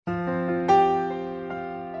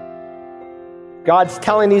God's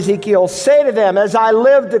telling Ezekiel, say to them, as I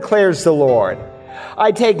live, declares the Lord,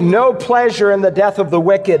 I take no pleasure in the death of the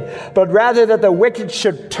wicked, but rather that the wicked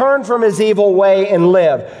should turn from his evil way and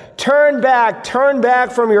live. Turn back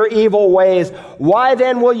from your evil ways. Why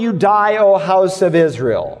then will you die, O house of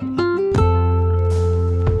Israel?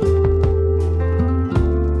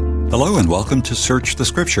 Hello and welcome to Search the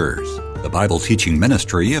Scriptures, the Bible teaching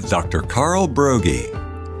ministry of Dr. Carl Broggi.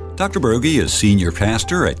 Dr. Broggi is senior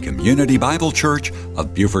pastor at Community Bible Church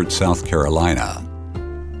of Beaufort, South Carolina.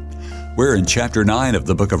 We're in chapter 9 of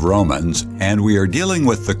the book of Romans, and we are dealing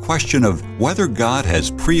with the question of whether God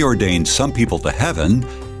has preordained some people to heaven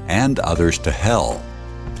and others to hell.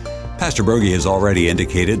 Pastor Broggi has already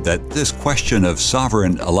indicated that this question of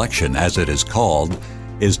sovereign election, as it is called,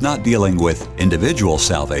 is not dealing with individual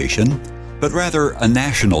salvation, but rather a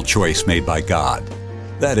national choice made by God.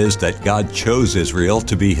 That is, that God chose Israel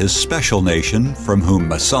to be his special nation from whom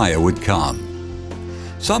Messiah would come.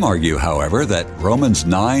 Some argue, however, that Romans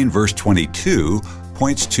 9 verse 22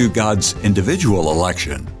 points to God's individual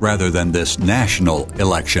election rather than this national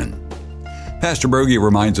election. Pastor Broggi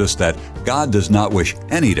reminds us that God does not wish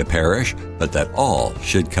any to perish, but that all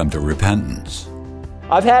should come to repentance.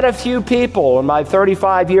 I've had a few people in my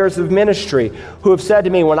 35 years of ministry who have said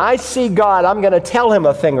to me, when I see God, I'm going to tell him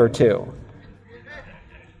a thing or two.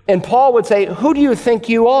 And Paul would say, who do you think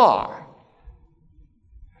you are?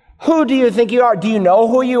 Who do you think you are? Do you know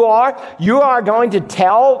who you are? You are going to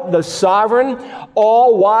tell the sovereign,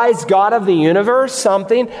 all-wise God of the universe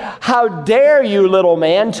something? How dare you, little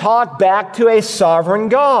man, talk back to a sovereign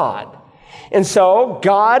God? And so,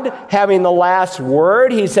 God, having the last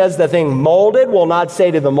word, he says the thing molded will not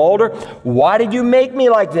say to the molder, why did you make me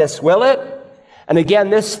like this, will it? And again,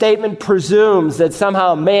 this statement presumes that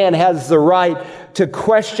somehow man has the right to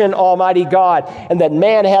question Almighty God, and that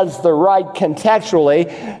man has the right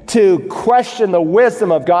contextually to question the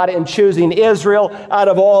wisdom of God in choosing Israel out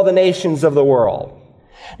of all the nations of the world.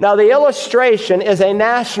 Now, the illustration is a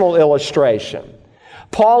national illustration.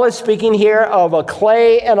 Paul is speaking here of a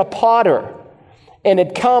clay and a potter, and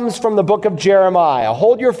it comes from the book of Jeremiah.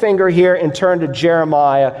 Hold your finger here and turn to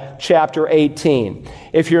Jeremiah chapter 18.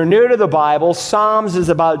 If you're new to the Bible, Psalms is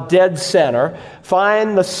about dead center.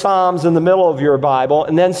 Find the Psalms in the middle of your Bible,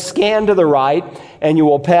 and then scan to the right, and you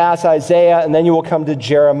will pass Isaiah, and then you will come to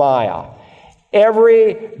Jeremiah.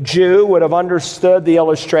 Every Jew would have understood the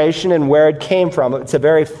illustration and where it came from. It's a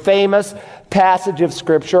very famous passage of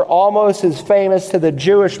Scripture, almost as famous to the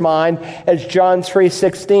Jewish mind as John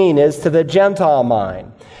 3:16 is to the Gentile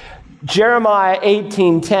mind. Jeremiah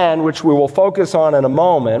 18:10, which we will focus on in a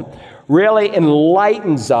moment, really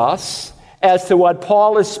enlightens us as to what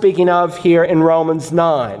Paul is speaking of here in Romans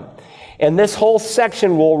 9. And this whole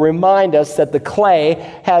section will remind us that the clay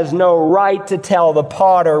has no right to tell the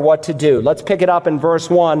potter what to do. Let's pick it up in verse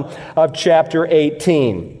 1 of chapter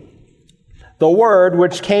 18. The word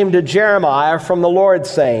which came to Jeremiah from the Lord,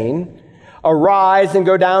 saying, arise and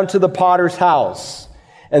go down to the potter's house,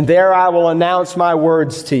 and there I will announce my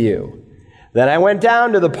words to you. Then I went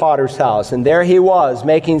down to the potter's house, and there he was,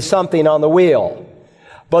 making something on the wheel.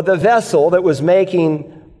 But the vessel that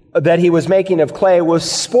he was making of clay was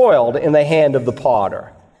spoiled in the hand of the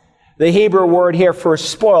potter. The Hebrew word here for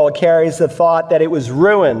spoil carries the thought that it was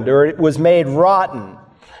ruined or it was made rotten.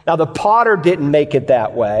 Now, the potter didn't make it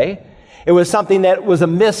that way. It was something that was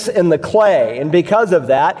amiss in the clay, and because of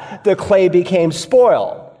that, the clay became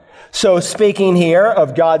spoiled. So speaking here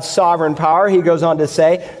of God's sovereign power, he goes on to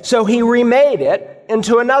say, so he remade it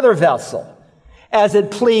into another vessel, as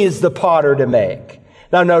it pleased the potter to make.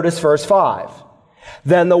 Now notice verse 5.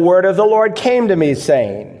 Then the word of the Lord came to me,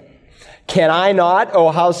 saying, can I not,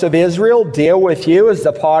 O house of Israel, deal with you as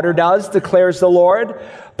the potter does, declares the Lord?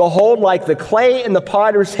 Behold, like the clay in the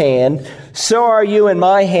potter's hand, so are you in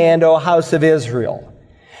my hand, O house of Israel.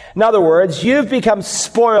 In other words, you've become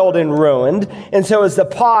spoiled and ruined, and so as the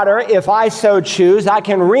potter, if I so choose, I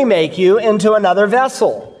can remake you into another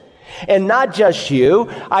vessel. And not just you,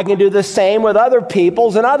 I can do the same with other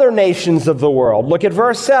peoples and other nations of the world. Look at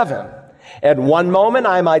verse 7. At one moment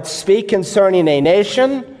I might speak concerning a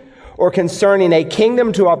nation, or concerning a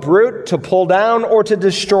kingdom to uproot, to pull down, or to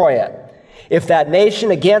destroy it. If that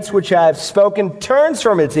nation against which I have spoken turns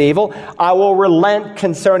from its evil, I will relent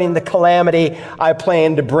concerning the calamity I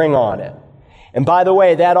plan to bring on it. And by the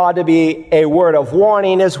way, that ought to be a word of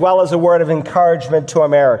warning as well as a word of encouragement to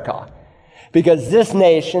America. Because this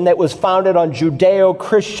nation that was founded on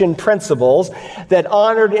Judeo-Christian principles, that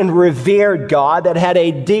honored and revered God, that had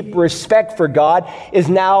a deep respect for God, is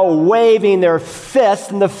now waving their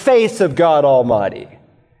fist in the face of God Almighty.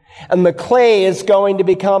 And the clay is going to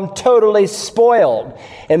become totally spoiled.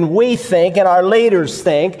 And we think, and our leaders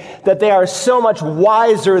think, that they are so much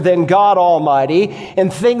wiser than God Almighty,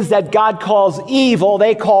 and things that God calls evil,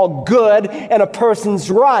 they call good, and a person's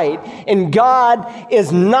right. And God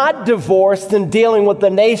is not divorced in dealing with the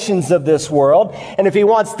nations of this world. And if he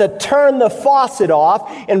wants to turn the faucet off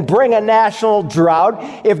and bring a national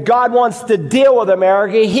drought, if God wants to deal with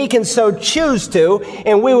America, he can so choose to,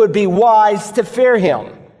 and we would be wise to fear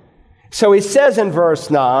him. So he says in verse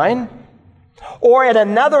 9, or at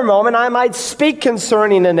another moment I might speak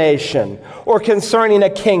concerning a nation or concerning a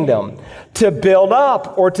kingdom to build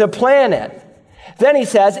up or to plan it. Then he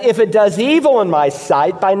says, if it does evil in my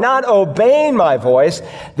sight by not obeying my voice,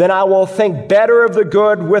 then I will think better of the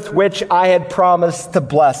good with which I had promised to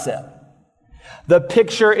bless it. The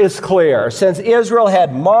picture is clear. Since Israel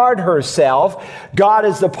had marred herself, God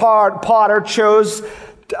as the potter chose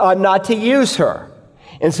not to use her.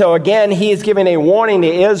 And so again, he is giving a warning to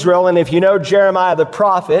Israel. And if you know Jeremiah the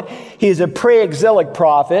prophet, he's a pre-exilic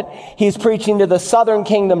prophet. He's preaching to the southern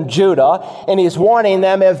kingdom, Judah, and he's warning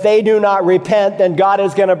them if they do not repent, then God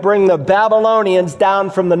is going to bring the Babylonians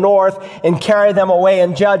down from the north and carry them away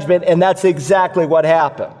in judgment. And that's exactly what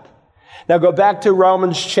happened. Now go back to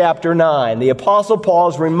Romans chapter 9. The Apostle Paul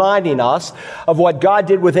is reminding us of what God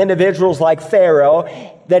did with individuals like Pharaoh,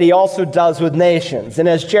 that he also does with nations. And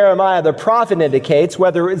as Jeremiah the prophet indicates,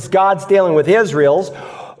 whether it's God's dealing with Israel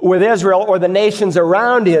or the nations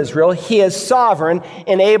around Israel, he is sovereign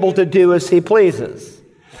and able to do as he pleases.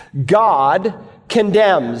 God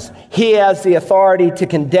condemns. He has the authority to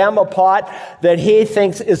condemn a pot that he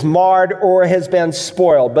thinks is marred or has been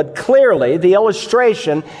spoiled. But clearly, the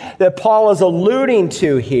illustration that Paul is alluding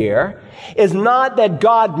to here is not that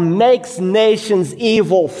God makes nations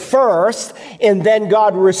evil first and then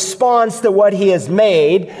God responds to what he has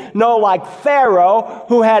made. No, like Pharaoh,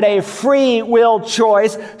 who had a free will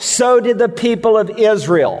choice, so did the people of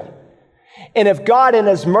Israel. And if God in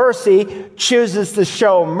his mercy chooses to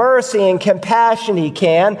show mercy and compassion, he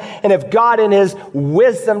can. And if God in his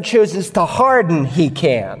wisdom chooses to harden, he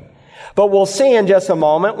can. But we'll see in just a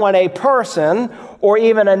moment, when a person or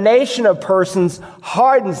even a nation of persons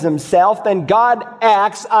hardens himself, then God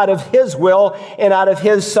acts out of his will and out of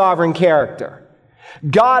his sovereign character.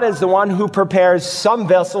 God is the one who prepares some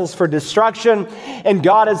vessels for destruction, and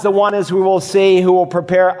God is the one, as we will see, who will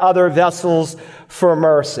prepare other vessels for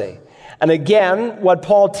mercy. And again, what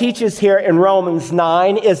Paul teaches here in Romans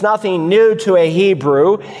 9 is nothing new to a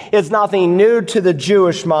Hebrew. It's nothing new to the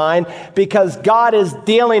Jewish mind, because God is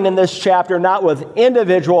dealing in this chapter not with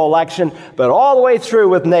individual election, but all the way through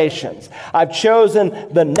with nations. I've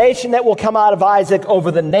chosen the nation that will come out of Isaac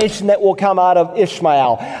over the nation that will come out of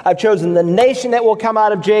Ishmael. I've chosen the nation that will come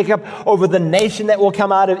out of Jacob over the nation that will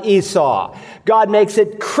come out of Esau. God makes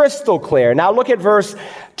it crystal clear. Now look at verse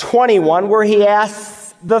 21, where he asks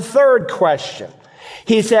the third question.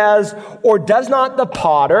 He says, or does not the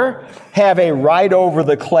potter have a right over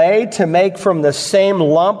the clay to make from the same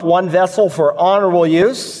lump one vessel for honorable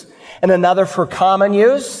use and another for common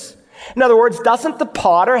use? In other words, doesn't the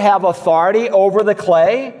potter have authority over the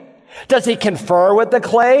clay? Does he confer with the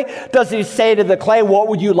clay? Does he say to the clay, what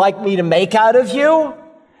would you like me to make out of you?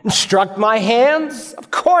 Instruct my hands? Of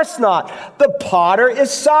course not. The potter is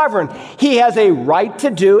sovereign. He has a right to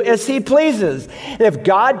do as he pleases. And if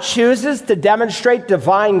God chooses to demonstrate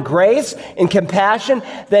divine grace and compassion,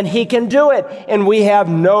 then he can do it. And we have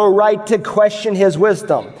no right to question his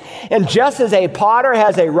wisdom. And just as a potter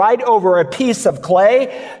has a right over a piece of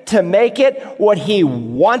clay to make it what he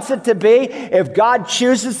wants it to be, if God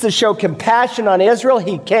chooses to show compassion on Israel,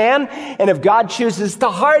 he can. And if God chooses to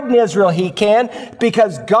harden Israel, he can,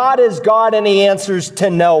 because God is God and he answers to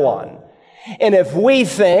no one. And if we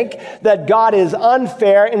think that God is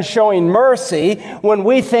unfair in showing mercy when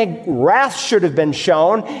we think wrath should have been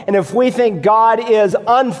shown, and if we think God is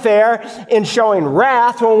unfair in showing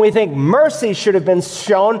wrath when we think mercy should have been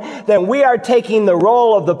shown, then we are taking the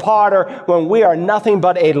role of the potter when we are nothing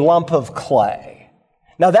but a lump of clay.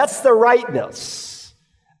 Now that's the rightness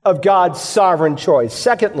of God's sovereign choice.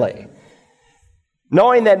 Secondly,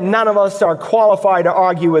 knowing that none of us are qualified to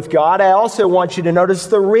argue with God, I also want you to notice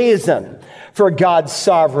the reason for God's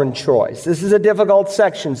sovereign choice. This is a difficult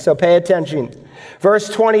section, so pay attention. Verse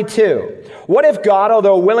 22. What if God,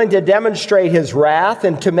 although willing to demonstrate his wrath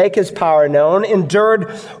and to make his power known,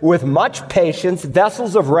 endured with much patience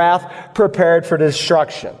vessels of wrath prepared for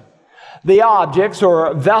destruction? The objects,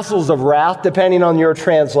 or vessels of wrath, depending on your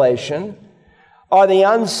translation, are the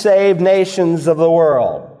unsaved nations of the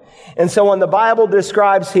world. And so when the Bible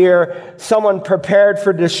describes here someone prepared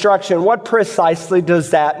for destruction, what precisely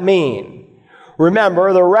does that mean?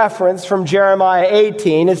 Remember, the reference from Jeremiah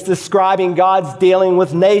 18 is describing God's dealing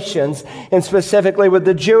with nations, and specifically with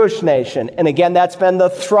the Jewish nation. And again, that's been the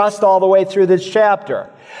thrust all the way through this chapter.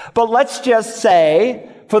 But let's just say,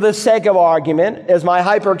 for the sake of argument, as my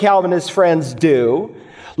hyper-Calvinist friends do,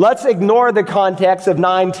 let's ignore the context of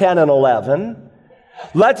 9, 10, and 11.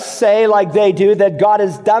 Let's say, like they do, that God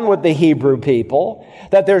is done with the Hebrew people,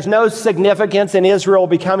 that there's no significance in Israel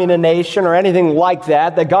becoming a nation or anything like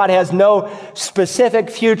that, that God has no specific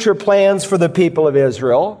future plans for the people of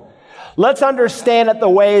Israel. Let's understand it the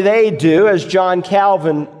way they do, as John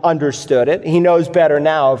Calvin understood it. He knows better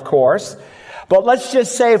now, of course. But let's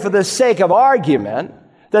just say, for the sake of argument,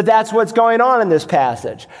 that that's what's going on in this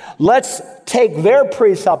passage. Let's take their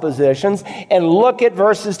presuppositions and look at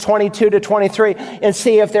verses 22 to 23 and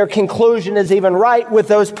see if their conclusion is even right with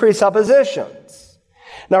those presuppositions.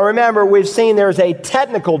 Now remember, we've seen there's a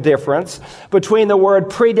technical difference between the word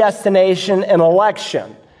predestination and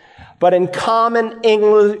election. But in common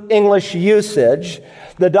English usage,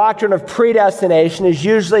 the doctrine of predestination is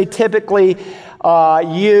usually typically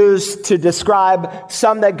used to describe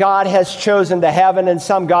some that God has chosen to heaven and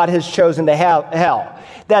some God has chosen to hell.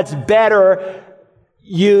 That's better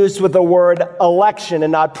used with the word election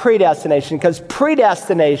and not predestination, because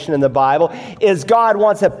predestination in the Bible is God,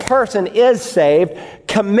 once a person is saved,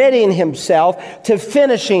 committing himself to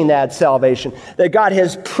finishing that salvation. That God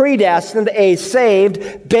has predestined a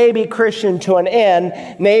saved baby Christian to an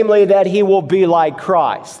end, namely that he will be like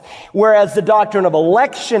Christ. Whereas the doctrine of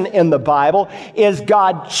election in the Bible is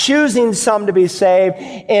God choosing some to be saved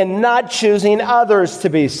and not choosing others to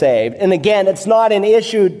be saved. And again, it's not an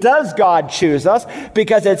issue, does God choose us?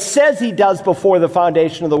 Because it says he does before the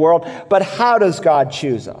foundation of the world, but how does God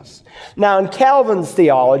choose us? Now, in Calvin's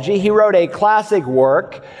theology, he wrote a classic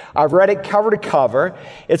work. I've read it cover to cover.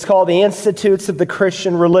 It's called The Institutes of the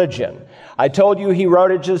Christian Religion. I told you he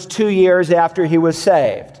wrote it just 2 years after he was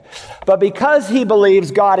saved. But because he believes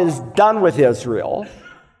God is done with Israel,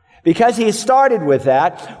 because he started with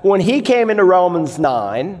that, when he came into Romans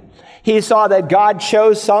 9, he saw that God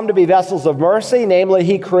chose some to be vessels of mercy, namely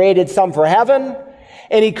he created some for heaven,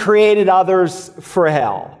 and he created others for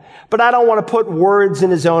hell. But I don't want to put words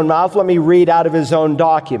in his own mouth. Let me read out of his own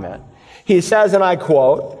document. He says, and I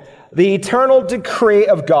quote, "The eternal decree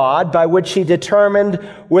of God by which he determined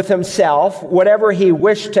with himself whatever he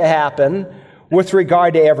wished to happen with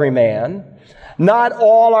regard to every man. Not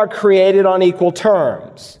all are created on equal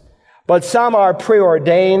terms, but some are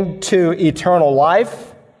preordained to eternal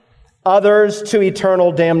life, others to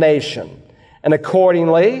eternal damnation. And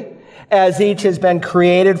accordingly, as each has been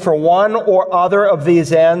created for one or other of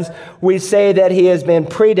these ends, we say that he has been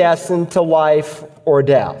predestined to life or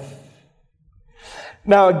death."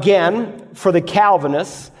 Now again, for the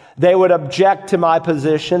Calvinists, they would object to my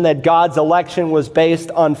position that God's election was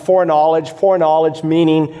based on foreknowledge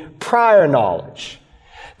meaning prior knowledge.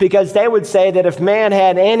 Because they would say that if man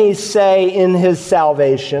had any say in his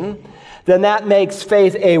salvation, then that makes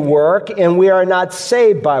faith a work, and we are not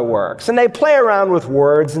saved by works. And they play around with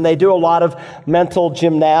words, and they do a lot of mental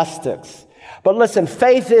gymnastics. But listen,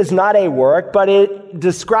 faith is not a work, but it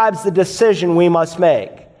describes the decision we must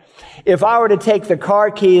make. If I were to take the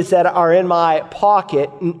car keys that are in my pocket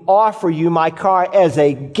and offer you my car as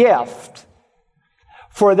a gift,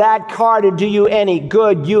 for that car to do you any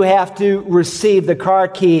good, you have to receive the car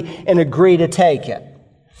key and agree to take it.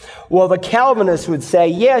 Well, the Calvinists would say,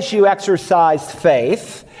 yes, you exercised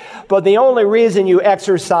faith, but the only reason you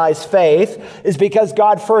exercise faith is because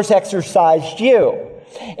God first exercised you.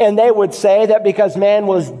 And they would say that because man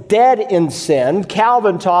was dead in sin,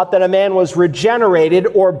 Calvin taught that a man was regenerated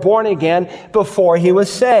or born again before he was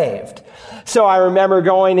saved. So I remember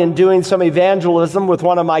going and doing some evangelism with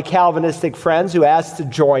one of my Calvinistic friends who asked to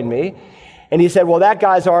join me. And he said, well, that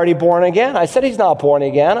guy's already born again. I said, he's not born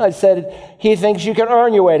again. I said, he thinks you can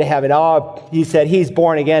earn your way to heaven. Oh, he said, he's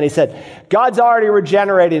born again. He said, God's already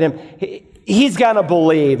regenerated him. He's going to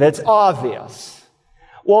believe. It's obvious.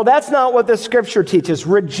 Well, that's not what the scripture teaches.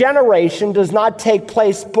 Regeneration does not take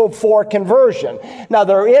place before conversion. Now,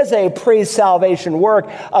 there is a pre-salvation work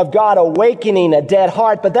of God awakening a dead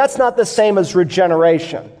heart, but that's not the same as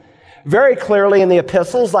regeneration. Very clearly in the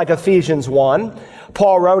epistles, like Ephesians 1,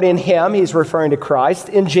 Paul wrote in him, he's referring to Christ,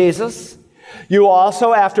 in Jesus, you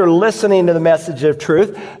also, after listening to the message of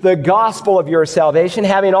truth, the gospel of your salvation,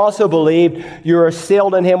 having also believed, you are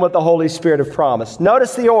sealed in him with the Holy Spirit of promise.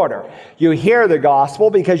 Notice the order. You hear the gospel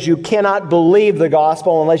because you cannot believe the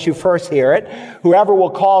gospel unless you first hear it. Whoever will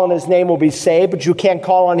call on his name will be saved, but you can't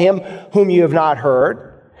call on him whom you have not heard.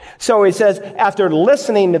 So he says, after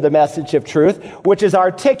listening to the message of truth, which is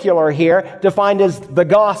articular here, defined as the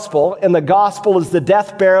gospel, and the gospel is the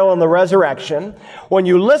death, burial, and the resurrection. When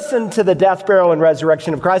you listen to the death, burial, and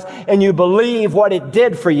resurrection of Christ, and you believe what it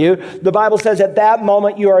did for you, the Bible says at that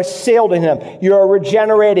moment you are sealed in him. You are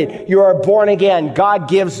regenerated. You are born again. God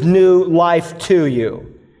gives new life to you.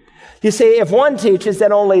 You see, if one teaches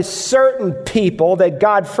that only certain people that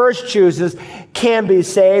God first chooses can be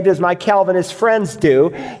saved, as my Calvinist friends do,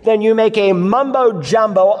 then you make a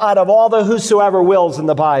mumbo-jumbo out of all the whosoever wills in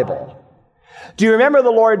the Bible. Do you remember the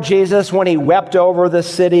Lord Jesus when he wept over the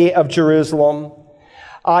city of Jerusalem?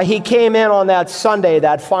 He came in on that Sunday,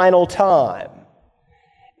 that final time.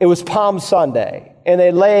 It was Palm Sunday, and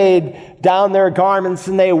they laid down their garments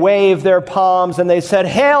and they waved their palms and they said,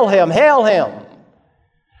 "Hail him, hail him."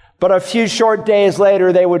 But a few short days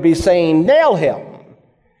later, they would be saying, "Nail him,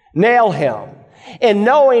 nail him." And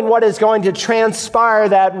knowing what is going to transpire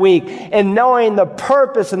that week, and knowing the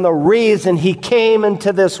purpose and the reason he came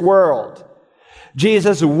into this world,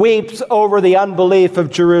 Jesus weeps over the unbelief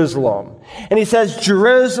of Jerusalem. And he says,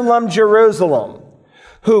 "Jerusalem, Jerusalem,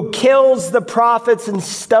 who kills the prophets and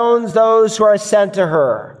stones those who are sent to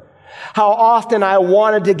her. How often I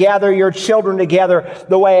wanted to gather your children together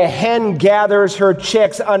the way a hen gathers her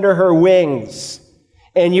chicks under her wings,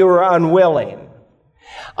 and you were unwilling."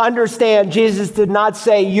 Understand, Jesus did not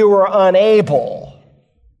say you were unable,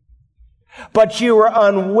 but you were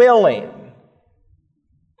unwilling.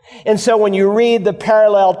 And so when you read the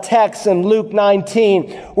parallel text in Luke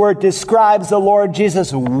 19, where it describes the Lord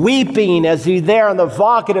Jesus weeping as he there in the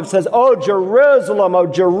vocative says, "Oh, Jerusalem, oh,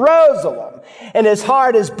 Jerusalem," and his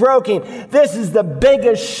heart is broken. This is the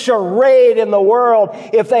biggest charade in the world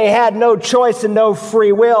if they had no choice and no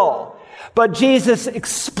free will. But Jesus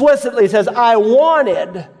explicitly says, "I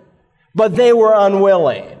wanted, but they were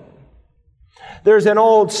unwilling." There's an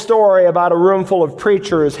old story about a room full of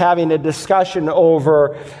preachers having a discussion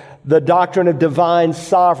over the doctrine of divine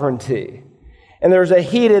sovereignty. And there's a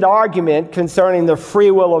heated argument concerning the free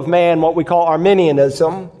will of man, what we call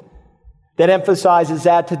Arminianism, that emphasizes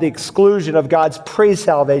that to the exclusion of God's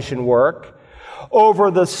pre-salvation work,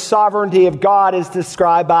 over the sovereignty of God as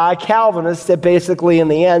described by a Calvinist that basically in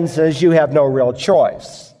the end says you have no real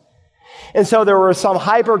choice. And so there were some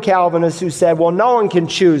hyper-Calvinists who said, well, no one can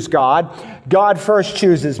choose God. God first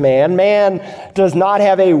chooses man. Man does not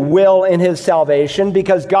have a will in his salvation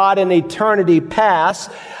because God in eternity past,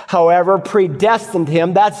 however, predestined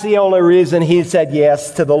him. That's the only reason he said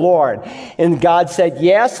yes to the Lord. And God said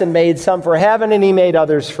yes and made some for heaven and he made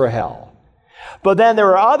others for hell. But then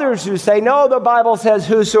there are others who say, no, the Bible says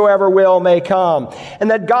whosoever will may come. And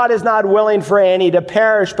that God is not willing for any to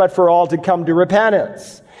perish, but for all to come to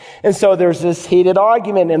repentance. And so there's this heated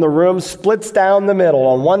argument, and the room splits down the middle.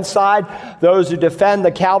 On one side, those who defend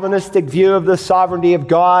the Calvinistic view of the sovereignty of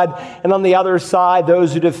God, and on the other side,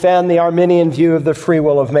 those who defend the Arminian view of the free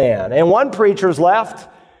will of man. And one preacher's left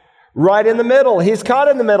right in the middle. He's caught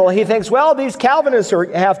in the middle. He thinks, well, these Calvinists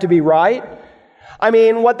have to be right. I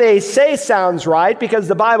mean, what they say sounds right because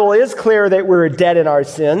the Bible is clear that we're dead in our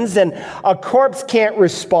sins, and a corpse can't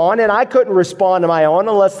respond, and I couldn't respond to my own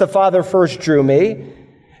unless the Father first drew me.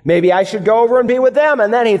 Maybe I should go over and be with them.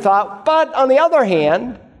 And then he thought, but on the other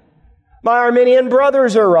hand, my Arminian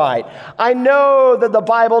brothers are right. I know that the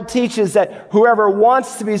Bible teaches that whoever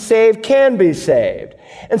wants to be saved can be saved.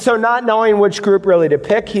 And so not knowing which group really to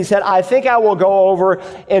pick, he said, I think I will go over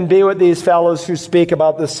and be with these fellows who speak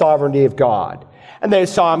about the sovereignty of God. And they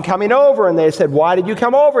saw him coming over and they said, why did you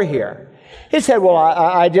come over here? He said, well,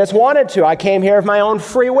 I just wanted to. I came here of my own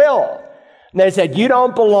free will. And they said, you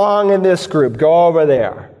don't belong in this group. Go over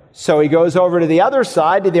there. So he goes over to the other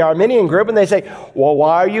side, to the Arminian group, and they say, well,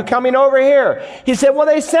 why are you coming over here? He said, well,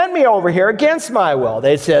 they sent me over here against my will.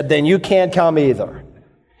 They said, then you can't come either.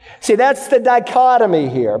 See, that's the dichotomy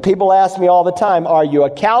here. People ask me all the time, are you a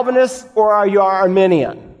Calvinist or are you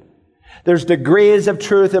Arminian? There's degrees of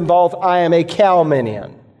truth in both. I am a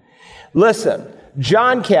Calminian. Listen,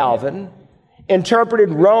 John Calvin interpreted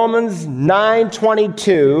Romans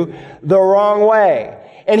 9:22 the wrong way.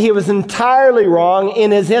 And he was entirely wrong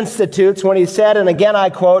in his Institutes when he said, and again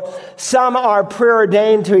I quote, some are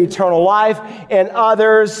preordained to eternal life and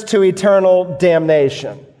others to eternal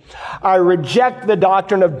damnation. I reject the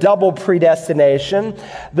doctrine of double predestination,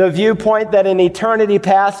 the viewpoint that in eternity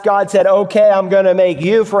past God said, okay, I'm going to make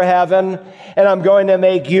you for heaven and I'm going to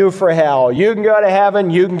make you for hell. You can go to heaven,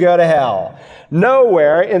 you can go to hell.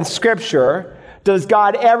 Nowhere in Scripture does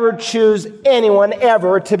God ever choose anyone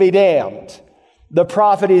ever to be damned. The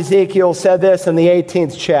prophet Ezekiel said this in the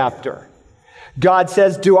 18th chapter. God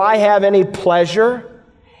says, do I have any pleasure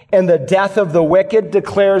and the death of the wicked,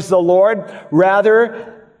 declares the Lord,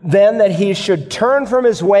 rather than that he should turn from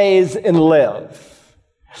his ways and live.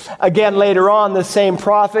 Again, later on, the same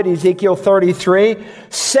prophet, Ezekiel 33,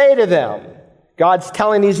 say to them, God's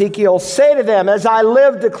telling Ezekiel, say to them, as I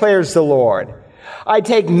live, declares the Lord, I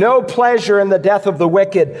take no pleasure in the death of the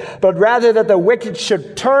wicked, but rather that the wicked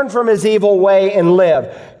should turn from his evil way and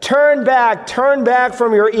live. Turn back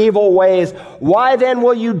from your evil ways. Why then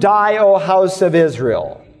will you die, O house of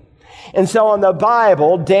Israel? And so in the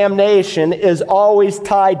Bible, damnation is always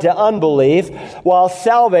tied to unbelief, while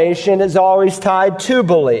salvation is always tied to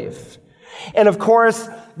belief. And of course,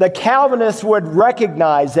 the Calvinist would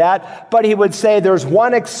recognize that, but he would say there's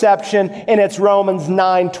one exception, and it's Romans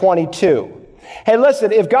 9:22. Hey,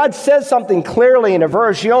 listen, if God says something clearly in a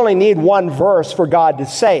verse, you only need one verse for God to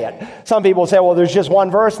say it. Some people say, well, there's just one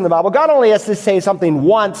verse in the Bible. God only has to say something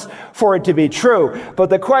once for it to be true. But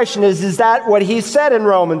the question is that what he said in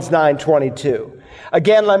Romans 9:22?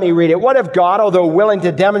 Again, let me read it. What if God, although willing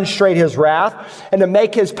to demonstrate his wrath and to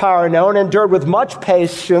make his power known, endured with much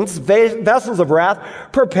patience vessels of wrath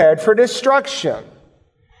prepared for destruction?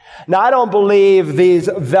 Now, I don't believe these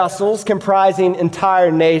vessels comprising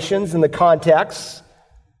entire nations in the context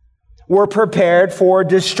were prepared for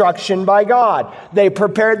destruction by God. They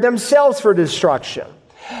prepared themselves for destruction.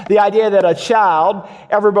 The idea that a child,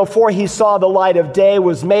 ever before he saw the light of day,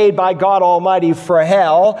 was made by God Almighty for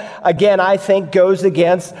hell, again, I think goes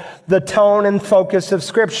against the tone and focus of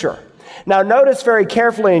Scripture. Now, notice very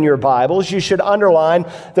carefully in your Bibles, you should underline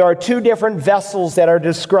there are two different vessels that are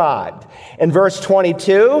described. In verse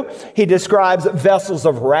 22, he describes vessels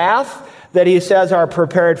of wrath that he says are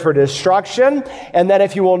prepared for destruction. And then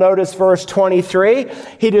if you will notice verse 23,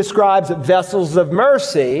 he describes vessels of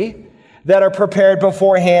mercy that are prepared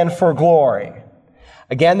beforehand for glory.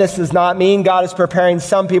 Again, this does not mean God is preparing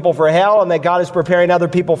some people for hell and that God is preparing other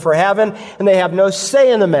people for heaven, and they have no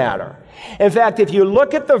say in the matter. In fact, if you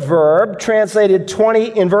look at the verb translated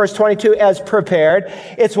in verse 22 as prepared,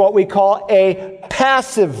 it's what we call a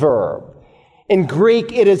passive verb. In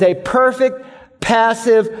Greek, it is a perfect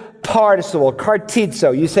passive participle,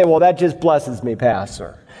 kartizo. You say, well, that just blesses me,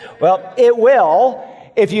 Pastor. Well, it will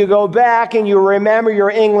if you go back and you remember your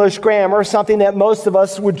English grammar, something that most of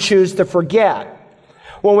us would choose to forget.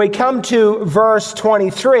 When we come to verse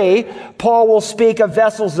 23, Paul will speak of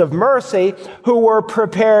vessels of mercy who were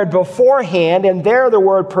prepared beforehand, and there the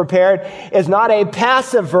word prepared is not a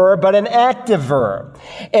passive verb, but an active verb.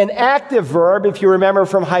 An active verb, if you remember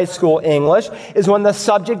from high school English, is when the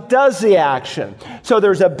subject does the action. So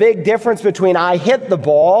there's a big difference between I hit the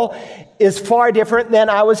ball is far different than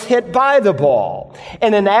I was hit by the ball.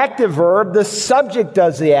 In an active verb, the subject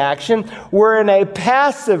does the action, where in a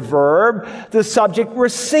passive verb, the subject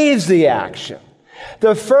receives the action.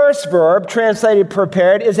 The first verb, translated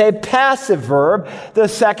prepared, is a passive verb. The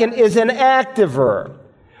second is an active verb.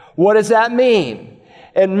 What does that mean?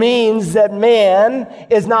 It means that man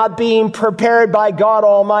is not being prepared by God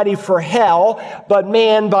Almighty for hell, but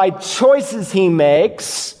man, by choices he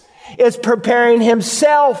makes, is preparing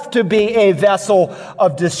himself to be a vessel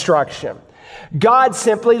of destruction. God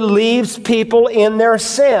simply leaves people in their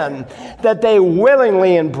sin that they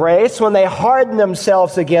willingly embrace when they harden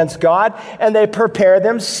themselves against God and they prepare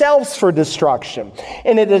themselves for destruction.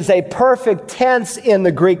 And it is a perfect tense in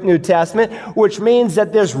the Greek New Testament, which means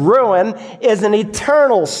that this ruin is an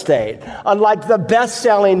eternal state. Unlike the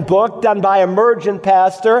best-selling book done by emergent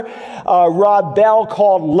pastor Rob Bell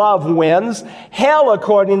called Love Wins, hell,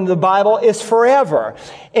 according to the Bible, is forever.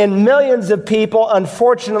 And millions of people,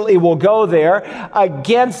 unfortunately, will go there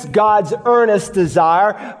against God's earnest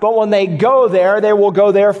desire. But when they go there, they will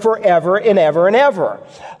go there forever and ever and ever.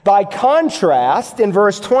 By contrast, in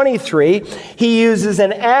verse 23, he uses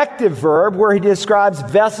an active verb where he describes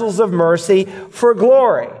vessels of mercy for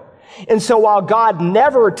glory. And so while God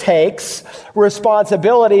never takes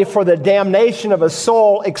responsibility for the damnation of a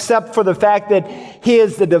soul except for the fact that he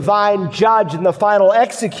is the divine judge and the final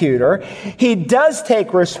executor, he does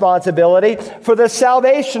take responsibility for the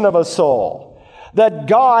salvation of a soul. That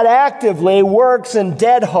God actively works in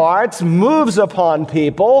dead hearts, moves upon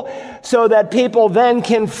people, so that people then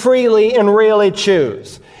can freely and really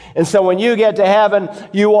choose. And so when you get to heaven,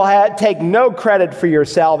 you will take no credit for your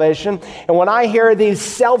salvation. And when I hear these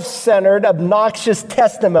self-centered, obnoxious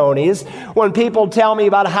testimonies, when people tell me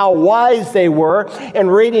about how wise they were in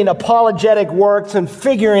reading apologetic works and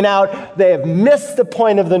figuring out they have missed the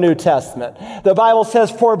point of the New Testament. The Bible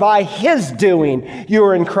says, for by his doing you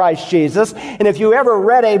are in Christ Jesus. And if you ever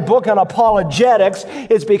read a book on apologetics,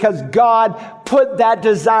 it's because God put that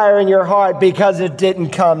desire in your heart because it didn't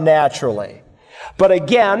come naturally. But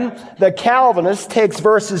again, the Calvinist takes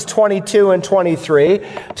verses 22 and 23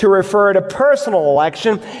 to refer to personal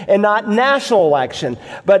election and not national election.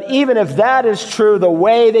 But even if that is true, the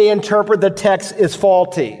way they interpret the text is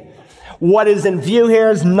faulty. What is in view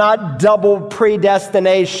here is not double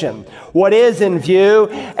predestination. What is in view,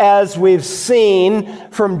 as we've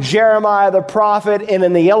seen from Jeremiah the prophet and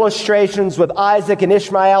in the illustrations with Isaac and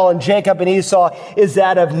Ishmael and Jacob and Esau, is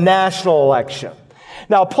that of national election.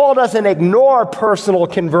 Now, Paul doesn't ignore personal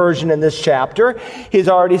conversion in this chapter. He's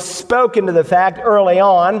already spoken to the fact early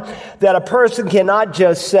on that a person cannot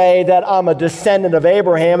just say that I'm a descendant of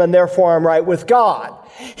Abraham and therefore I'm right with God.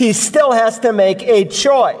 He still has to make a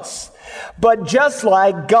choice. But just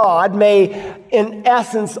like God may, in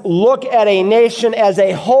essence, look at a nation as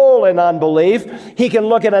a whole in unbelief, he can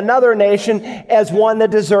look at another nation as one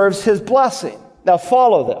that deserves his blessing. Now,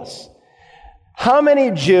 follow this. How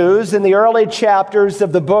many Jews in the early chapters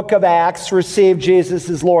of the book of Acts received Jesus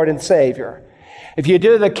as Lord and Savior? If you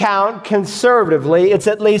do the count conservatively, it's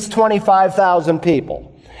at least 25,000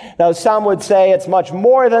 people. Now, some would say it's much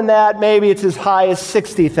more than that. Maybe it's as high as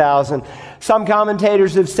 60,000. Some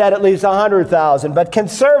commentators have said at least 100,000. But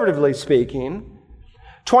conservatively speaking,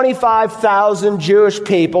 25,000 Jewish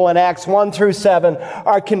people in Acts 1 through 7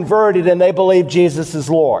 are converted and they believe Jesus is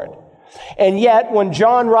Lord. And yet, when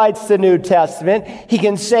John writes the New Testament, he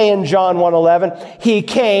can say in John 1:11, he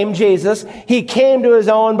came, Jesus, he came to his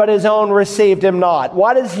own, but his own received him not.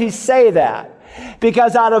 Why does he say that?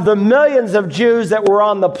 Because out of the millions of Jews that were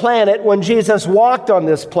on the planet when Jesus walked on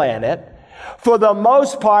this planet, for the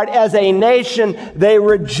most part, as a nation, they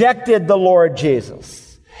rejected the Lord Jesus.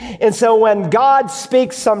 And so when God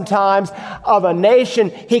speaks sometimes of a nation,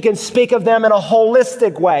 he can speak of them in a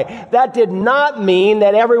holistic way. That did not mean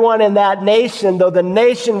that everyone in that nation, though the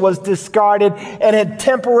nation was discarded and had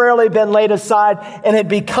temporarily been laid aside and had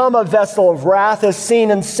become a vessel of wrath, as seen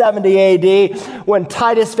in 70 AD when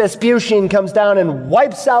Titus Vespasian comes down and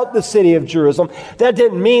wipes out the city of Jerusalem. That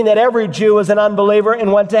didn't mean that every Jew was an unbeliever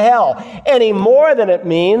and went to hell, any more than it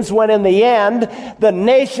means when in the end the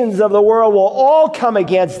nations of the world will all come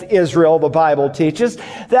against Israel, the Bible teaches.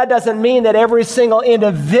 That doesn't mean that every single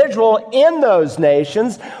individual in those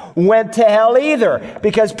nations went to hell either,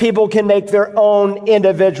 because people can make their own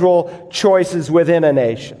individual choices within a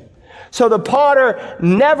nation. So the potter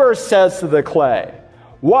never says to the clay,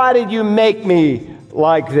 "Why did you make me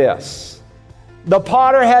like this?" The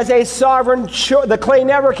potter has a sovereign choice. The clay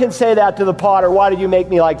never can say that to the potter, "Why did you make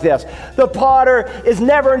me like this?" The potter is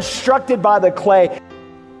never instructed by the clay.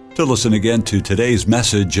 To listen again to today's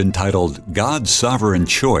message entitled God's Sovereign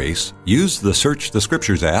Choice, use the Search the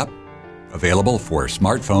Scriptures app, available for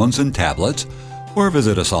smartphones and tablets, or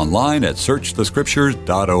visit us online at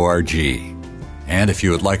searchthescriptures.org. And if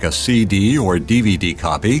you would like a CD or DVD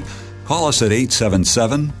copy, call us at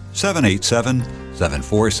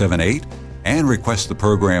 877-787-7478 and request the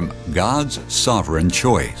program God's Sovereign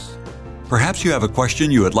Choice. Perhaps you have a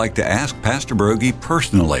question you would like to ask Pastor Broggi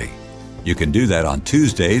personally. You can do that on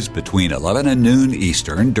Tuesdays between 11 and noon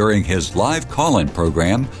Eastern during his live call-in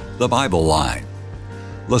program, The Bible Line.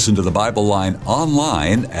 Listen to The Bible Line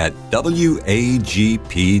online at wagp.net.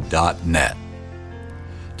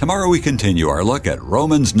 Tomorrow we continue our look at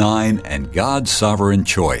Romans 9 and God's sovereign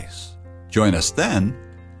choice. Join us then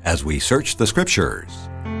as we search the Scriptures.